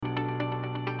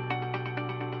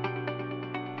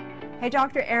Hey,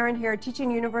 Dr. Erin here, teaching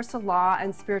universal law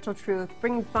and spiritual truth,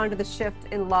 bringing fun to the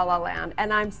shift in La La Land.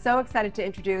 And I'm so excited to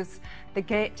introduce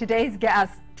today's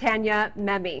guest, Tanya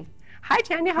Memme. Hi,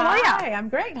 Tanya, how are you? Hi, I'm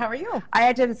great. How are you? I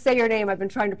had to say your name. I've been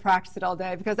trying to practice it all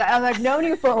day because I've known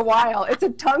you for a while. It's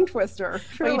a tongue twister,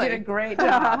 truly. Well, you did a great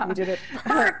job. You did it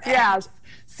perfect. Yes.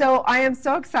 So I am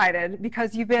so excited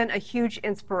because you've been a huge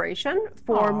inspiration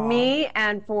for me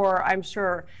and for, I'm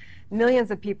sure,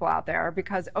 millions of people out there,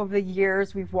 because over the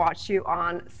years we've watched you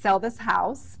on Sell This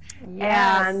House.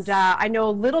 Yes. And I know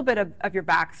a little bit of your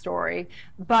backstory,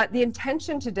 but the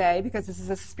intention today, because this is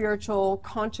a spiritual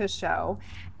conscious show,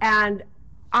 and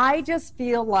I just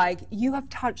feel like you have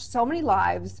touched so many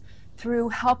lives through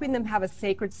helping them have a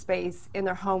sacred space in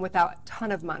their home without a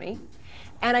ton of money.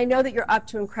 And I know that you're up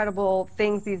to incredible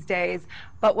things these days,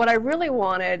 but what I really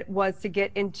wanted was to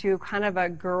get into kind of a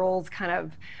girl's kind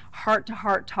of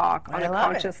heart-to-heart talk on a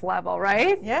conscious level,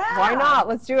 right? Yeah. Why not?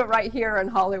 Let's do it right here in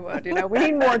Hollywood. You know, we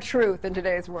need more truth in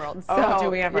today's world. So, Oh, do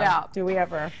we ever? Yeah. Do we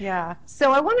ever? Yeah.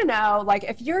 So I want to know, like,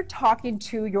 if you're talking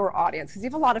to your audience, because you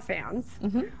have a lot of fans,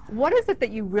 what is it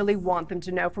that you really want them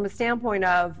to know from a standpoint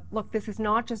of, look, this is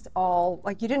not just all,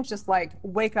 like, you didn't just, like,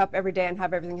 wake up every day and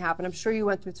have everything happen. I'm sure you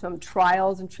went through some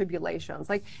trials and tribulations.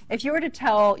 Like, if you were to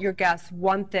tell your guests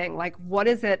one thing, like, what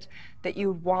is it that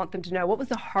you want them to know? What was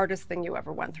the hardest thing you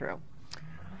ever went through?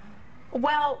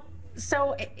 Well,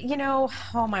 so, you know,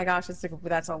 oh my gosh, that's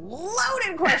a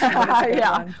loaded question. But it's a good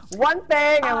Yeah, one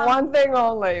thing and one thing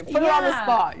only. Put it on the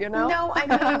spot, you know? No, I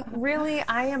mean, really,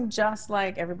 I am just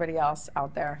like everybody else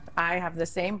out there. I have the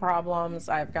same problems.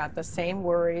 I've got the same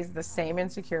worries, the same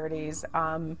insecurities.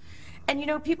 And, you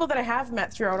know, people that I have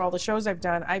met throughout all the shows I've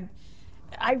done,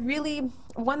 I really,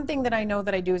 one thing that I know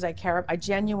that I do is I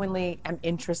genuinely am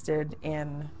interested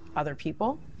in other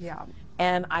people. Yeah.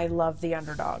 And I love the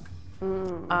underdog.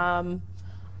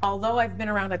 Although I've been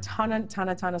around a ton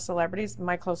of celebrities,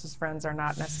 my closest friends are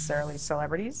not necessarily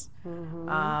celebrities.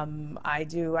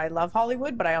 I love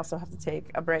Hollywood, but I also have to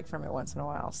take a break from it once in a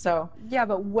while. So yeah,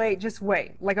 but wait, just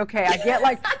wait. Like, okay, I get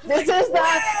like this is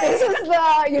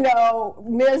the you know,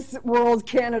 Miss World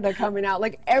Canada coming out.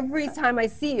 Like, every time I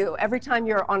see you, every time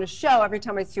you're on a show, every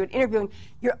time I see you interviewing,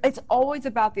 it's always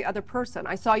about the other person.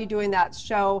 I saw you doing that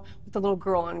show with the little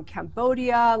girl in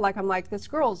Cambodia. Like, I'm like, this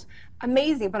girl's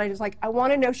amazing, but I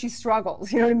want to know she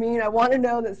struggles. You know what I mean? I want to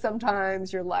know that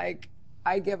sometimes you're like,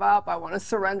 I give up, I want to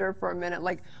surrender for a minute.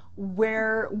 Like,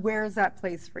 where's that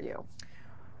place for you?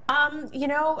 You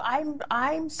know,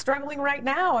 I'm struggling right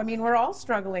now. I mean, we're all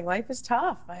struggling. Life is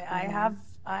tough.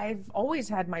 I've always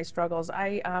had my struggles.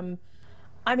 I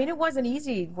mean, it wasn't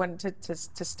easy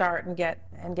to start and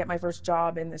get my first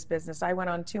job in this business. I went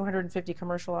on 250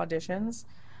 commercial auditions.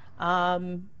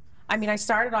 I mean, I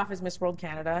started off as Miss World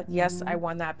Canada. Yes, I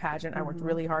won that pageant. I worked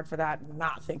really hard for that,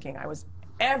 not thinking I was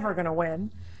ever going to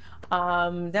win.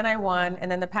 Then I won,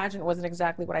 and then the pageant wasn't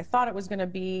exactly what I thought it was going to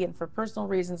be, and for personal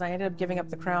reasons, I ended up giving up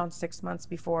the crown 6 months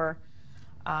before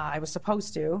I was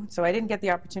supposed to, so I didn't get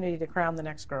the opportunity to crown the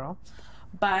next girl.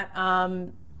 But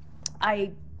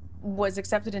I was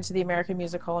accepted into the American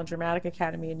Music Hall and Dramatic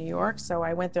Academy in New York, so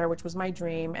I went there, which was my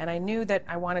dream, and I knew that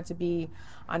I wanted to be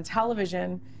on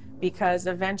television because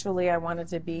eventually I wanted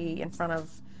to be in front of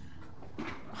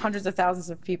hundreds of thousands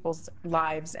of people's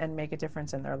lives and make a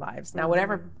difference in their lives. Now,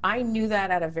 whatever, I knew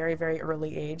that at a very, very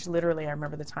early age. Literally, I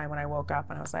remember the time when I woke up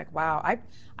and I was like, wow,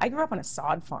 I grew up on a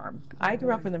sod farm. I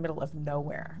grew up in the middle of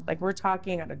nowhere. Like, we're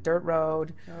talking on a dirt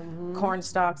road, corn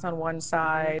stalks on one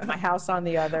side, my house on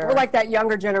the other. We're like that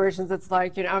younger generations that's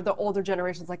like, you know, the older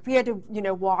generations, like, we had to, you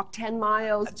know, walk 10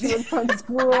 miles to and from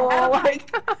school.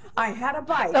 I had a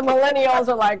bike. The millennials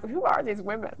are like, who are these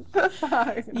women?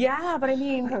 Yeah, but I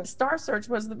mean, Star Search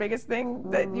was the biggest thing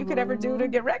that you could ever do to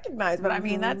get recognized. But I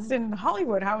mean, that's in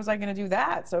Hollywood. How was I going to do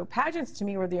that? So pageants to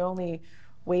me were the only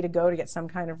way to go to get some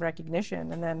kind of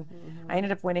recognition. And then I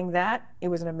ended up winning that. It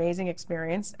was an amazing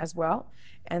experience as well.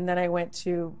 And then I went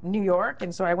to New York.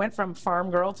 And so I went from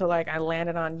farm girl to, like, I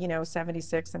landed on, you know,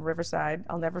 76 in Riverside.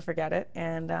 I'll never forget it.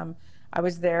 And I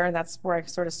was there, and that's where I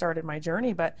sort of started my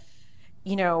journey. But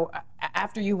you know,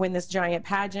 after you win this giant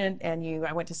pageant, and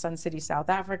I went to Sun City, South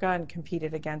Africa, and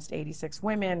competed against 86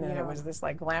 women, and it was this,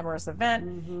 like, glamorous event.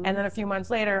 And then a few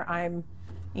months later, I'm,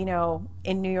 you know,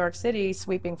 in New York City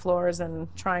sweeping floors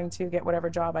and trying to get whatever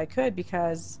job I could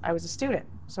because I was a student.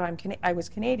 So I was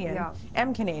Canadian,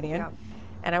 am Canadian,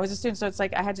 and I was a student. So it's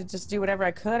like I had to just do whatever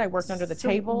I could. I worked under the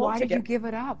table. Why did you give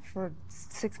it up for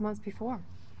 6 months before?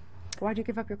 Why did you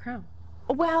give up your crown?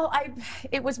 Well,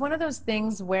 it was one of those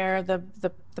things where the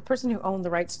person who owned the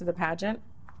rights to the pageant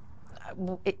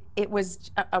it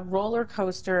was a roller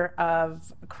coaster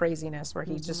of craziness where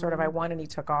he just sort of, I won and he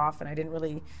took off, and I didn't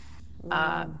really.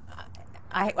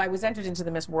 I was entered into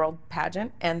the Miss World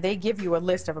pageant, and they give you a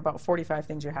list of about 45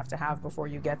 things you have to have before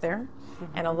you get there,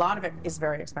 and a lot of it is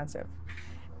very expensive.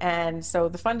 And so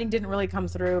the funding didn't really come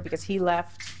through because he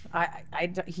left.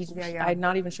 I'm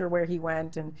not even sure where he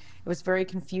went, and it was very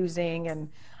confusing, and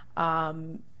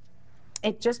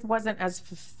it just wasn't as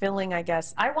fulfilling, I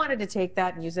guess. I wanted to take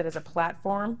that and use it as a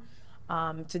platform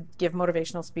to give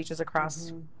motivational speeches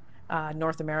across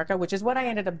North America, which is what I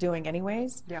ended up doing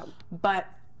anyways. Yeah. But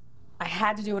I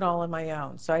had to do it all on my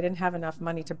own, so I didn't have enough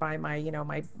money to buy my,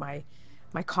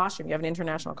 my costume. You have an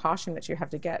international costume that you have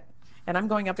to get. And I'm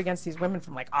going up against these women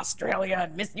from like Australia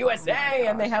and Miss USA,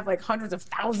 and they have like hundreds of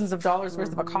thousands of dollars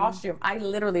worth of a costume. I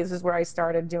literally, this is where I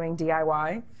started doing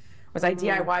DIY, was I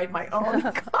DIY'd my own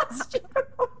costume.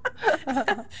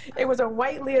 It was a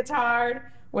white leotard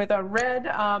with a red,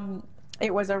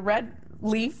 it was a red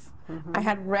leaf. I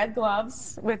had red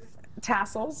gloves with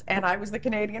tassels, and I was the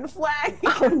Canadian flag.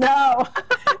 Oh no.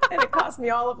 And it cost me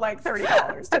all of like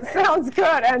 $30. That sounds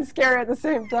good and scary at the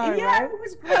same time, Yeah, right? it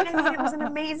was great. I mean, it was an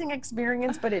amazing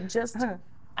experience, but it just,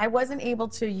 I wasn't able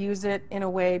to use it in a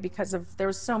way because there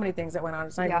was so many things that went on.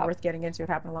 It's not even worth getting into. It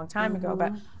happened a long time ago,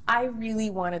 but I really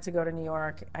wanted to go to New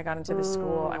York. I got into the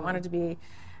school. I wanted to be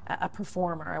a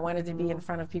performer. I wanted to be in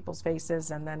front of people's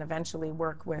faces, and then eventually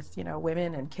work with,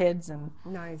 women and kids, and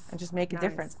just make a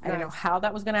difference. I didn't know how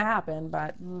that was going to happen,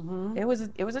 but it was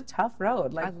a tough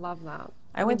road. Like, I love that.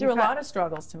 I went through a lot of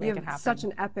struggles to make it happen. Such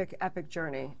an epic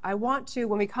journey. I want to,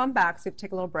 when we come back, so we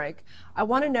take a little break, I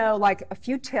want to know like a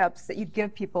few tips that you'd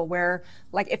give people where,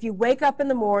 like, if you wake up in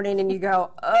the morning and you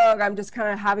go, ugh, I'm just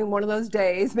kind of having one of those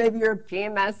days, maybe you're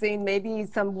PMSing, maybe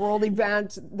some world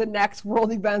event, the next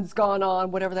world event's gone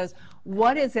on, whatever that is.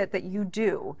 What is it that you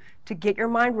do to get your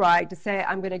mind right, to say,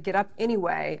 I'm going to get up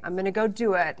anyway, I'm going to go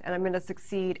do it, and I'm going to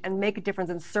succeed and make a difference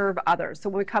and serve others? So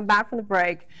when we come back from the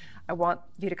break, I want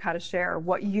you to kind of share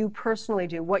what you personally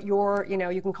do, what your,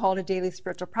 you can call it a daily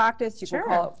spiritual practice, you can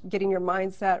call it getting your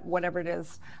mindset, whatever it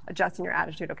is, adjusting your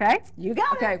attitude, okay? You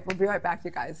got it. Okay, we'll be right back,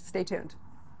 you guys. Stay tuned.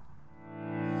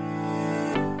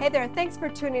 Hey there, thanks for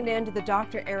tuning in to the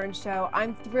Dr. Erin Show.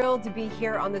 I'm thrilled to be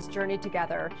here on this journey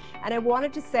together. And I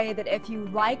wanted to say that if you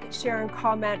like, share, and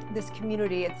comment this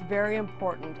community, it's very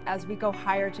important as we go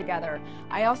higher together.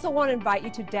 I also want to invite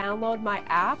you to download my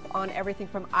app on everything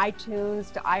from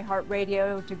iTunes to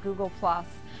iHeartRadio to Google+.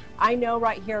 I know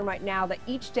right here and right now that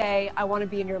each day I want to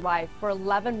be in your life for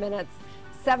 11 minutes,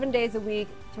 7 days a week,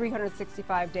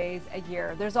 365 days a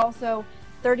year. There's also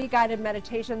 30 guided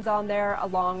meditations on there,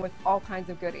 along with all kinds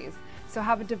of goodies. So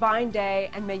have a divine day,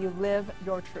 and may you live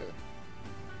your truth.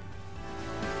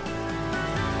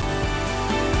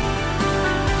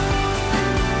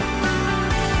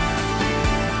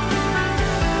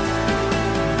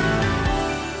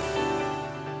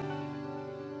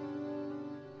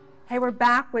 Hey, we're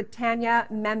back with Tanya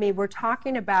Memme. We're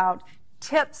talking about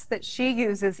tips that she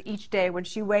uses each day when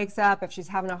she wakes up, if she's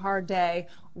having a hard day,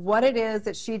 what it is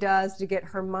that she does to get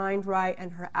her mind right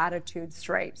and her attitude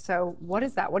straight. So what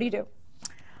is that? What do you do?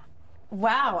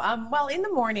 Wow. Well, in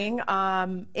the morning,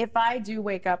 if I do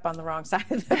wake up on the wrong side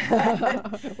of the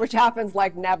bed, which happens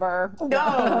like never.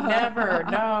 No, never,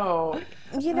 no.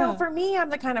 For me,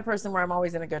 I'm the kind of person where I'm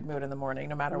always in a good mood in the morning,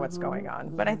 no matter what's going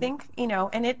on. But I think,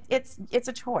 and it's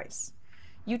a choice.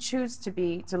 You choose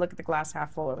to look at the glass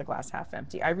half full or the glass half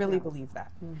empty. I really believe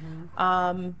that.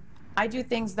 I do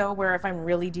things though where if I'm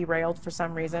really derailed for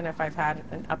some reason, if I've had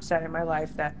an upset in my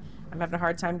life that I'm having a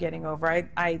hard time getting over,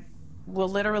 I will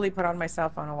literally put on my cell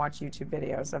phone and watch YouTube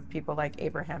videos of people like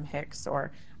Abraham Hicks,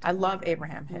 or I love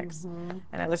Abraham Hicks,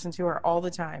 and I listen to her all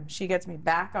the time. She gets me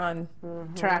back on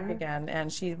track again,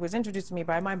 and she was introduced to me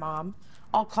by my mom.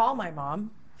 I'll call my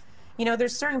mom.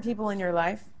 There's certain people in your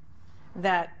life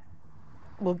that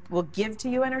will give to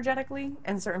you energetically,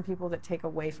 and certain people that take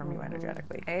away from you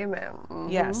energetically. Amen.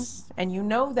 Yes. And you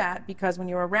know that because when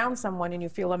you're around someone and you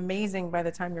feel amazing by the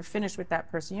time you're finished with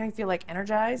that person, you feel like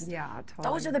energized. Yeah,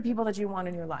 totally. Those are the people that you want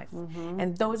in your life.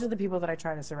 And those are the people that I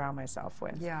try to surround myself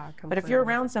with. Yeah, completely. But if you're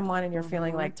around someone and you're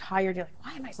feeling like tired, you're like,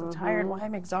 why am I so tired? Why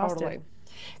am I exhausted? Totally.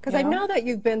 Because I know that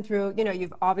you've been through,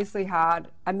 you've obviously had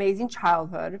amazing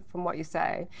childhood from what you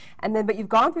say, but you've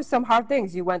gone through some hard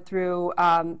things. You went through,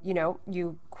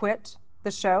 you quit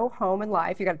the show, Home and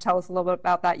Life. You got to tell us a little bit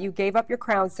about that. You gave up your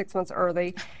crown 6 months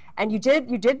early, and you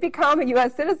did become a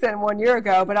U.S. citizen 1 year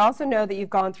ago, but I also know that you've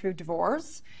gone through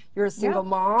divorce. You're a single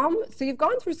mom. So you've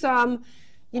gone through some,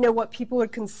 what people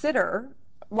would consider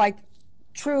like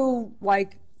true,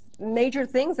 like major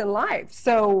things in life.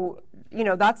 So you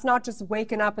know, that's not just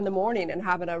waking up in the morning and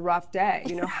having a rough day.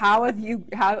 You know, how have you,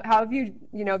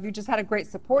 you know, have you just had a great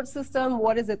support system?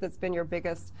 What is it that's been your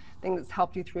biggest thing that's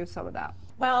helped you through some of that?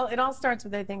 Well, it all starts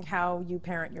with, I think, how you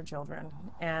parent your children.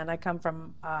 And I come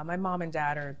from, my mom and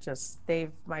dad are just,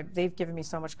 they've given me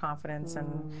so much confidence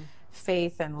and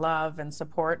faith and love and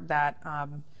support that,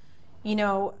 you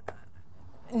know,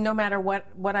 no matter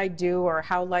what I do or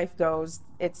how life goes,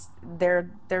 they're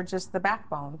just the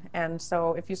backbone. And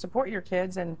so if you support your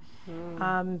kids and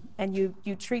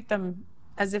you treat them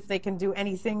as if they can do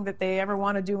anything that they ever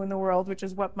want to do in the world, which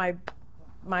is what my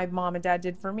mom and dad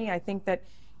did for me, I think that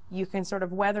you can sort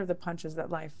of weather the punches that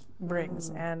life brings.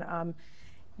 And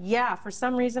yeah, for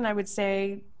some reason I would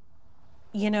say,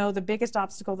 you know, the biggest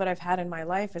obstacle that I've had in my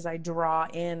life is I draw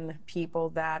in people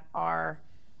that are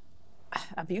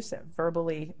abusive,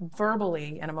 verbally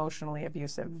and emotionally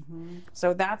abusive.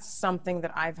 So that's something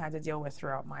that I've had to deal with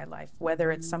throughout my life,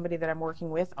 whether it's somebody that I'm working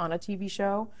with on a TV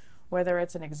show, whether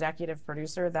it's an executive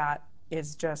producer that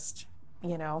is just,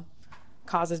 you know,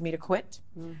 causes me to quit,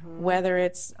 whether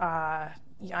it's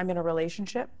I'm in a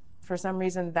relationship. For some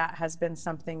reason, that has been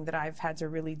something that I've had to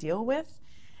really deal with.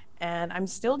 And I'm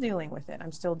still dealing with it.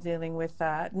 I'm still dealing with,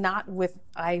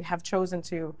 I have chosen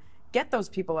to get those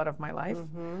people out of my life,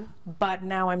 but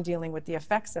now I'm dealing with the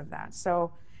effects of that.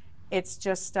 So it's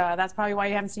just, that's probably why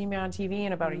you haven't seen me on TV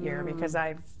in about a year, because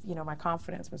you know, my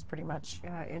confidence was pretty much.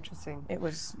 Yeah, interesting. It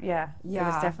was, it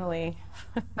was definitely.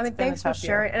 I mean, thanks for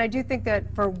sharing. And I do think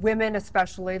that for women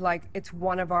especially, like, it's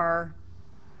one of our,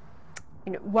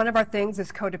 you know, one of our things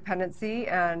is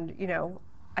codependency. And, you know,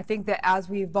 I think that as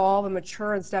we evolve and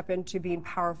mature and step into being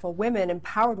powerful women,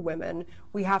 empowered women,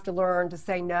 we have to learn to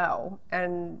say no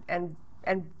and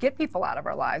get people out of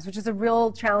our lives, which is a real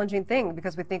challenging thing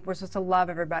because we think we're supposed to love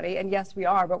everybody. And yes, we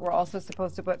are, but we're also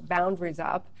supposed to put boundaries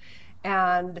up.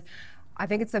 And I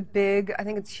think it's I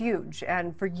think it's huge.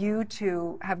 And for you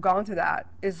to have gone through that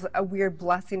is a weird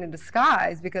blessing in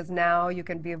disguise, because now you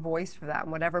can be a voice for that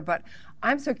and whatever. But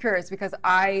I'm so curious because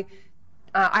I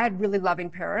had really loving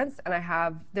parents,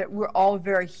 and we're all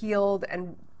very healed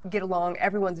and get along.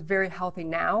 Everyone's very healthy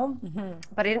now,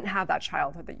 but I didn't have that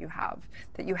childhood that you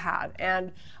had.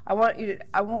 And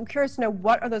I'm curious to know,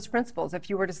 what are those principles? If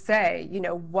you were to say, you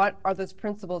know, what are those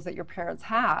principles that your parents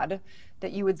had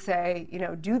that you would say, you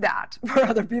know, do that for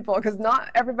other people? Because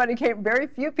very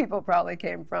few people probably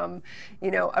came from,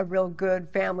 you know, a real good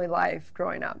family life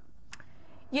growing up.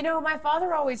 You know, my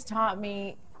father always taught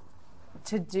me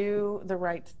to do the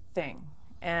right thing.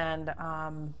 And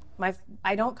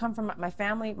I don't come from my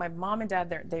family, my mom and dad,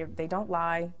 they don't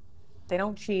lie, they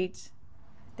don't cheat,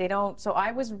 so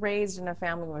I was raised in a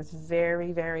family with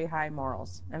very, very high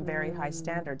morals and very high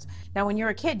standards. Now, when you're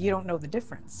a kid, you don't know the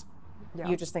difference. Yeah.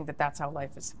 You just think that that's how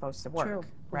life is supposed to work,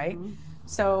 right?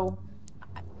 So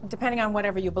depending on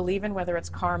whatever you believe in, whether it's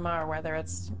karma or whether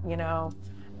it's, you know,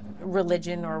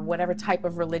 religion or whatever type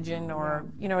of religion, or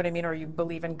you know what I mean, or you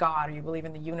believe in God, or you believe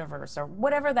in the universe, or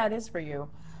whatever that is for you,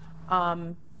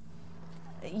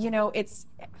 you know, it's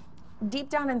deep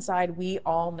down inside, we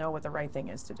all know what the right thing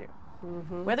is to do,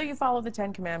 whether you follow the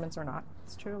 10 Commandments or not.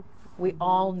 It's true. We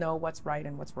all know what's right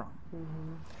and what's wrong.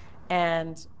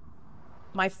 And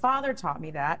my father taught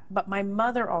me that, but my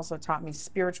mother also taught me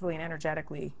spiritually and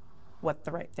energetically what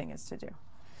the right thing is to do.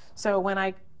 So when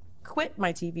I quit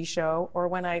my TV show, or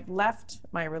when I left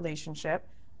my relationship,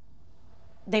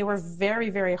 they were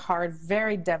very, very hard,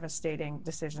 very devastating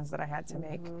decisions that I had to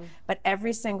make. But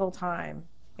every single time,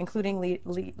 including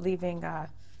leaving a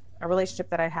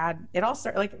relationship that I had, it all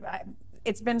started, like,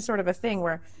 it's been sort of a thing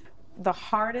where the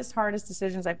hardest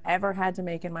decisions I've ever had to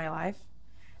make in my life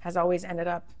has always ended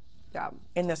up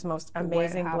in this most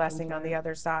amazing blessing on the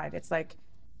other side. It's like,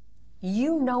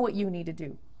 you know what you need to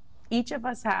do. Each of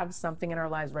us have something in our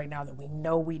lives right now that we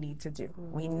know we need to do.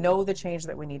 We know the change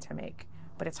that we need to make,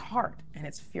 but it's hard and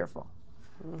it's fearful.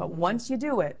 But once you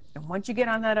do it, and once you get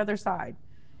on that other side,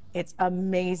 it's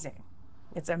amazing.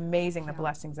 It's amazing the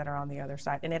blessings that are on the other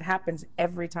side. And it happens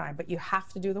every time, but you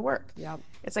have to do the work.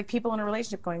 It's like people in a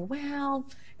relationship going, well,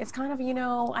 it's kind of, you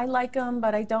know, I like them,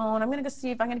 but I don't. I'm going to go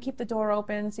see if I'm going to keep the door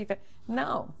open, see if it,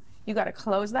 no. You got to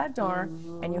close that door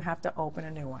and you have to open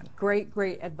a new one. Great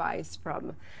advice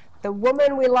from the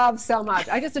woman we love so much.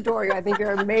 I just adore you. I think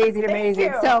you're amazing,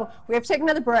 amazing. So we have to take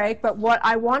another break, but what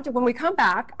I want to, when we come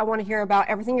back, I want to hear about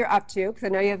everything you're up to, because I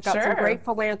know you've got some great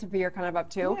philanthropy you're kind of up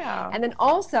to. And then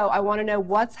also, I want to know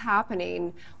what's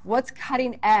happening, what's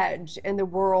cutting edge in the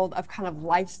world of kind of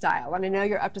lifestyle. And I know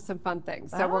you're up to some fun things.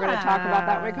 So we're going to talk about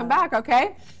that when we come back,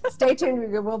 okay? Stay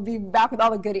tuned. We'll be back with all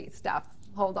the goodie stuff.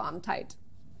 Hold on tight.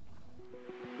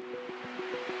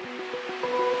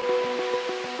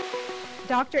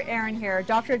 Dr. Erin here,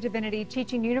 Doctor of Divinity,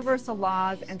 teaching universal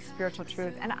laws and spiritual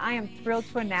truth. And I am thrilled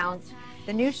to announce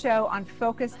the new show on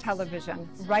Focus Television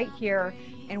right here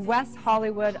in West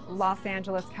Hollywood, Los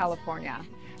Angeles, California.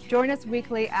 Join us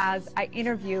weekly as I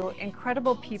interview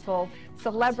incredible people,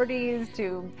 celebrities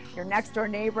to your next door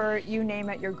neighbor, you name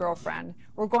it, your girlfriend.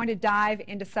 We're going to dive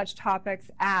into such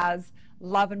topics as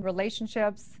love and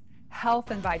relationships, health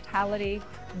and vitality,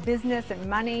 business and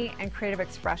money, and creative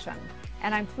expression.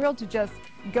 And I'm thrilled to just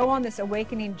go on this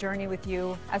awakening journey with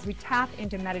you as we tap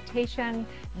into meditation,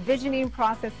 visioning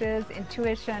processes,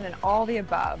 intuition, and all the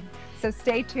above. So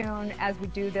stay tuned as we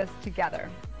do this together.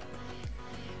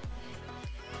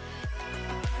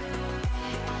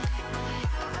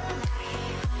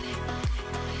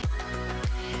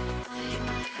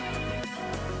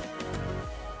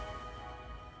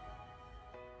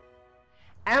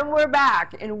 And we're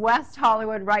back in West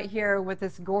Hollywood right here with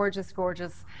this gorgeous,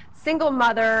 gorgeous single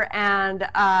mother and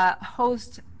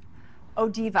host,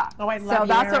 Odiva. Oh, I love So you,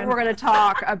 that's what Erin. we're going to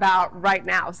talk about right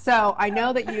now. So I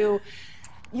know that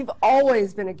you've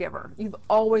always been a giver. You've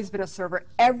always been a server.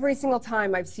 Every single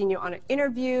time I've seen you on an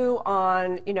interview,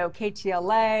 on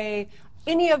KTLA,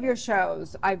 any of your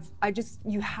shows,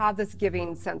 you have this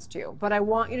giving sense to you. But I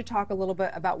want you to talk a little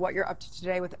bit about what you're up to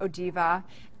today with Odiva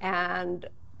and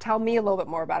tell me a little bit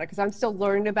more about it because I'm still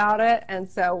learning about it. And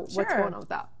so what's Sure. going on with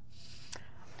that?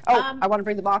 Oh, I want to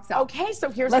bring the box out. Okay,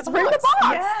 so here's Let's the bring box. the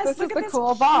box. Yes, This look is at the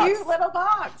cool box. Cute little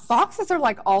box. Boxes are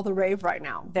like all the rave right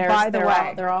now, They're all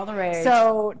the rage.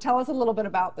 So tell us a little bit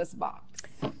about this box.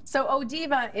 So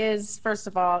Odiva is, first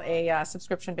of all, a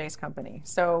subscription-based company.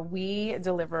 So we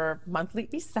deliver monthly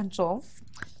essentials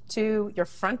to your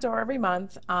front door every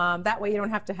month. That way you don't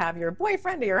have to have your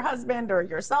boyfriend or your husband or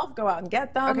yourself go out and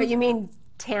get them. Okay, you mean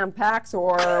Tampax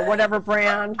or whatever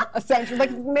brand essentials? Like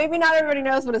maybe not everybody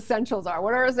knows what essentials are.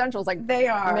 What are essentials? Like They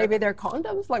are. Maybe they're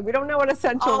condoms. Like we don't know what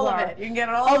essentials all are. of it. You can get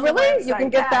it all Oh, on the really? You website. can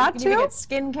get that You can too? get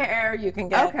skincare. You can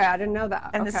get Okay, I didn't know that.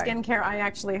 And the Okay. skincare I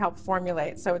actually help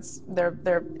formulate. So it's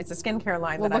it's a skincare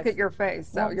line. Well, that look I've- at your face.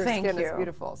 So Well, your thank skin is you.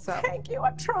 beautiful. So Thank you.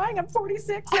 I'm trying. I'm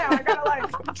 46 now. I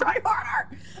gotta try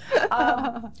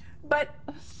harder. But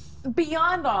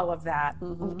beyond all of that,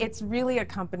 it's really a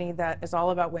company that is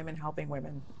all about women helping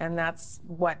women, and that's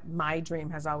what my dream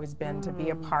has always been, to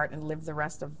be a part and live the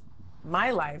rest of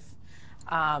my life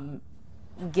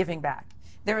giving back.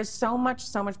 There is so much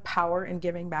power in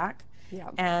giving back. Yeah.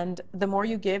 And the more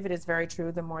you give, it is very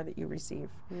true, the more that you receive.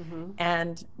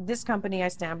 And this company, I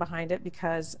stand behind it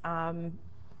because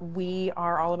we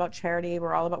are all about charity.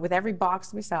 We're all about, with every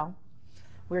box we sell,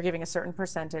 we're giving a certain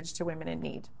percentage to women in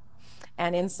need.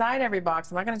 And inside every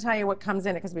box, I'm not going to tell you what comes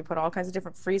in it because we put all kinds of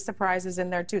different free surprises in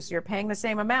there too. So you're paying the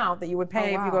same amount that you would pay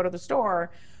if you wow. go to the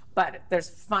store, but there's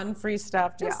fun free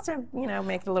stuff just to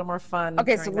make it a little more fun.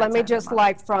 okay, so during that let me time of just the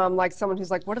month. from someone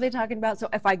who's like, what are they talking about? So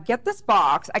if I get this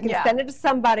box, I can Yeah. send it to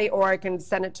somebody or I can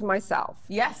send it to myself.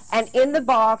 Yes. And in the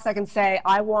box, I can say,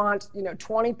 I want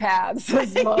 20 pads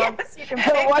this month. Yes, you can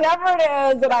pick. Whatever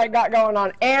it is that I got going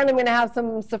on. And I'm going to have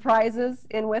some surprises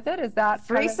in with it. Is that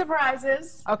Free kinda-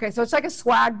 surprises. Okay, so it's like a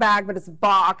swag bag, but it's a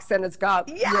box and it's got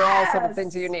all sorts of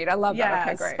things that you need. I love that.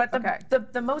 Okay, Yes, great. but okay.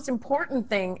 the most important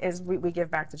thing is we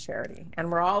give back to charity,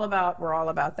 and we're all about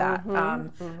that.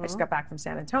 I just got back from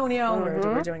San Antonio.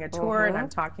 We're doing a tour, and I'm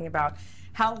talking about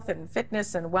health and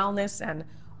fitness and wellness. And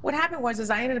what happened was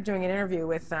I ended up doing an interview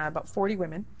with about 40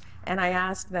 women, and I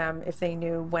asked them if they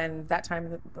knew when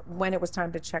it was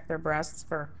time to check their breasts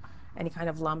for any kind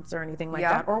of lumps or anything like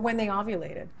Yeah. that, or when they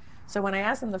ovulated. So when I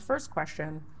asked them the first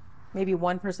question, maybe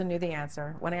one person knew the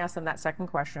answer. When I asked them that second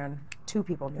question, 2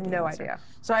 people knew the No answer. idea.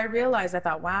 So I realized, I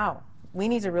thought, wow, we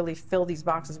need to really fill these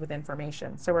boxes with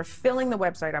information. So we're filling the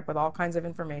website up with all kinds of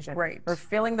information. Great. We're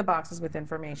filling the boxes with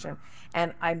information.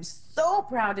 And I'm so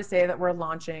proud to say that we're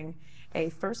launching a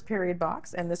first period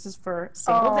box, and this is for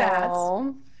single dads.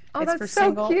 Oh, It's that's for so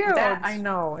single cute. I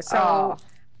know. So Oh.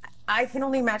 I can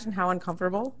only imagine how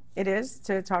uncomfortable it is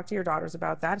to talk to your daughters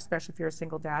about that, especially if you're a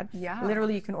single dad. Yeah.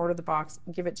 Literally, you can order the box,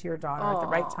 give it to your daughter at the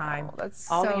right time.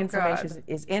 that's All so the information good.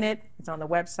 is in it. It's on the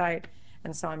website.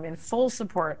 And so I'm in full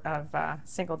support of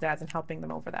single dads and helping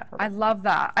them over that hurdle. I love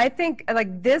that. I think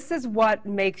this is what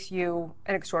makes you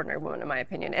an extraordinary woman, in my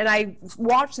opinion. And I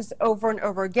watch this over and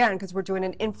over again because we're doing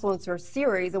an influencer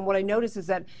series. And what I notice is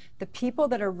that the people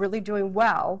that are really doing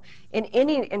well in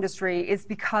any industry is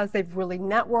because they've really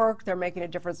networked. They're making a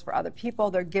difference for other people.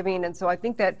 They're giving. And so I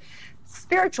think that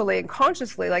spiritually and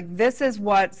consciously, like this is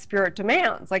what spirit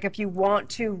demands. Like if you want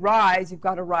to rise, you've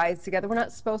got to rise together. We're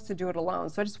not supposed to do it alone.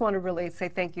 So I just want to really say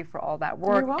thank you for all that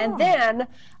work. And then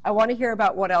I want to hear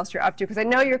about what else you're up to, because I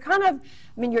know you're kind of,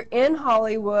 I mean, you're in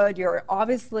Hollywood, you're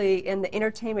obviously in the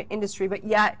entertainment industry, but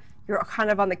yet you're kind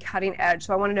of on the cutting edge.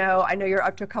 So I want to know, I know you're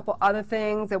up to a couple other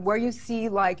things, and where you see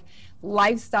like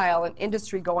lifestyle and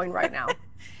industry going right now.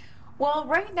 Well,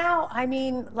 right now, I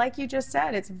mean, like you just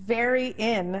said, it's very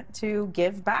in to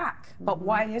give back. But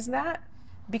why is that?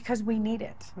 Because we need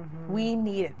it. We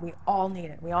need it. We all need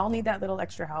it. We all need that little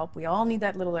extra help. We all need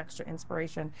that little extra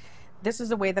inspiration. This is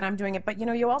the way that I'm doing it. But, you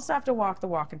know, you also have to walk the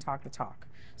walk and talk the talk.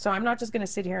 So I'm not just going to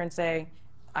sit here and say,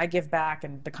 I give back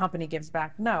and the company gives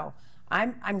back. No.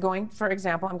 I'm going, for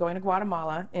example, I'm going to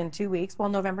Guatemala in 2 weeks. Well,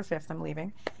 November 5th, I'm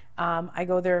leaving. I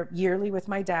go there yearly with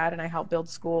my dad, and I help build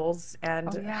schools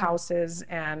and houses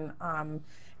and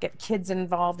get kids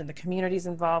involved and the communities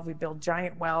involved. We build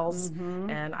giant wells,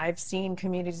 and I've seen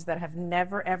communities that have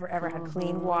never, ever, ever had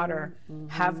clean water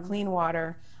have clean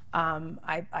water. I'm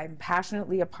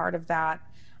passionately a part of that.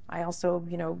 I also,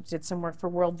 you know, did some work for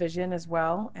World Vision as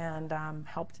well, and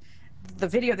helped. The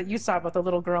video that you saw about the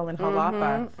little girl in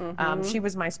Jalapa, she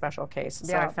was my special case.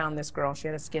 So I found this girl. She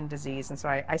had a skin disease, and so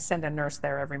I send a nurse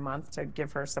there every month to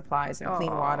give her supplies and clean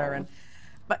water.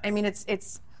 But I mean,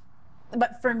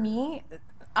 but for me,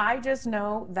 I just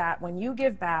know that when you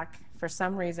give back, for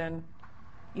some reason,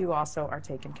 you also are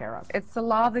taken care of. It's the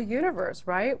law of the universe,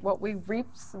 right? What we reap,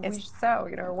 we sow.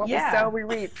 You know, what we sow, we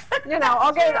reap. You know,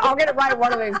 I'll get it right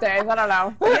one of these days. I don't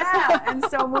know. Yeah, and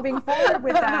so moving forward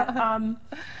with that,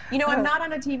 you know, I'm not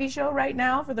on a TV show right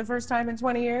now for the first time in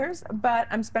 20 years, but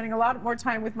I'm spending a lot more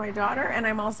time with my daughter, and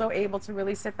I'm also able to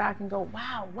really sit back and go,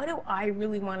 wow, what do I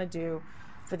really want to do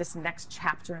for this next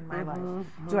chapter in my life?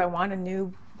 Do I want a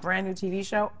brand new TV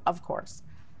show? Of course.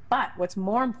 But what's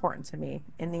more important to me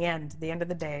in the end of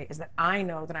the day, is that I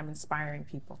know that I'm inspiring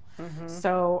people.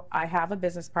 So I have a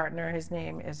business partner. His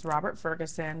name is Robert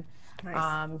Ferguson.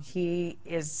 Nice. He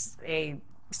is a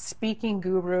speaking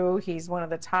guru. He's one of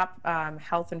the top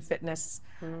health and fitness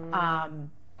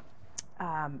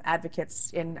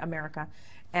advocates in America.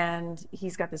 And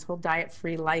he's got this whole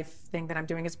diet-free life thing that I'm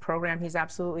doing, his program. He's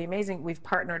absolutely amazing. We've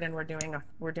partnered, and we're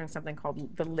doing something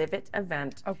called the Live It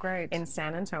event. Oh, great. In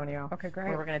San Antonio. Okay, great.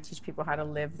 Where we're going to teach people how to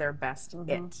live their best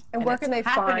it. And where can they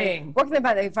find? Where can they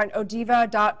find? They find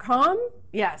ODEEVA.com.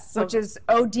 Yes. Which is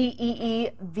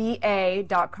ODEEVA.com.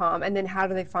 And then how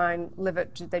do they find Live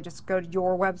It? Do they just go to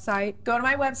your website? Go to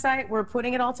my website. We're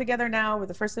putting it all together now.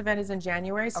 The first event is in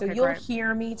January. So you'll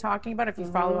hear me talking about it. If you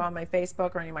follow on my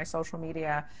Facebook or any of my social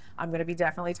media, I'm going to be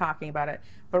definitely talking about it.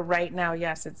 But right now,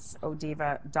 yes, it's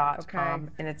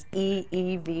ODEEVA.com, and it's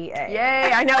EEVA.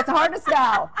 Yay, I know it's hard to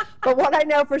spell. But what I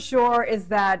know for sure is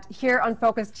that here on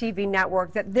Focus TV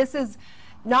Network, that this is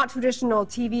not traditional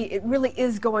TV. It really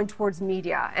is going towards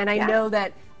media. And I know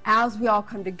that as we all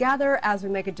come together, as we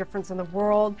make a difference in the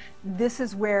world, this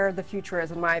is where the future is,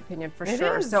 in my opinion, for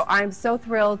sure. So I'm so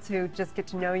thrilled to just get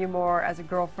to know you more as a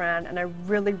girlfriend, and I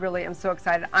really, really am so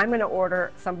excited. I'm going to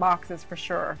order some boxes for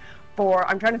sure.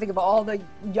 I'm trying to think of all the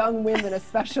young women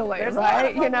especially,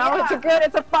 right? You know,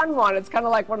 it's a fun one. It's kind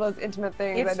of like one of those intimate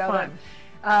things. It's fun.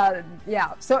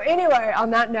 Yeah. So anyway, on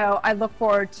that note, I look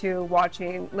forward to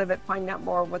watching Live It, finding out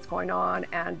more of what's going on,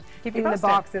 and keeping the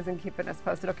boxes and keeping us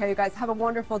posted. Okay, you guys have a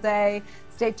wonderful day.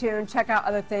 Stay tuned. Check out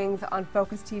other things on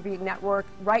Focus TV Network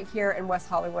right here in West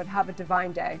Hollywood. Have a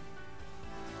divine day.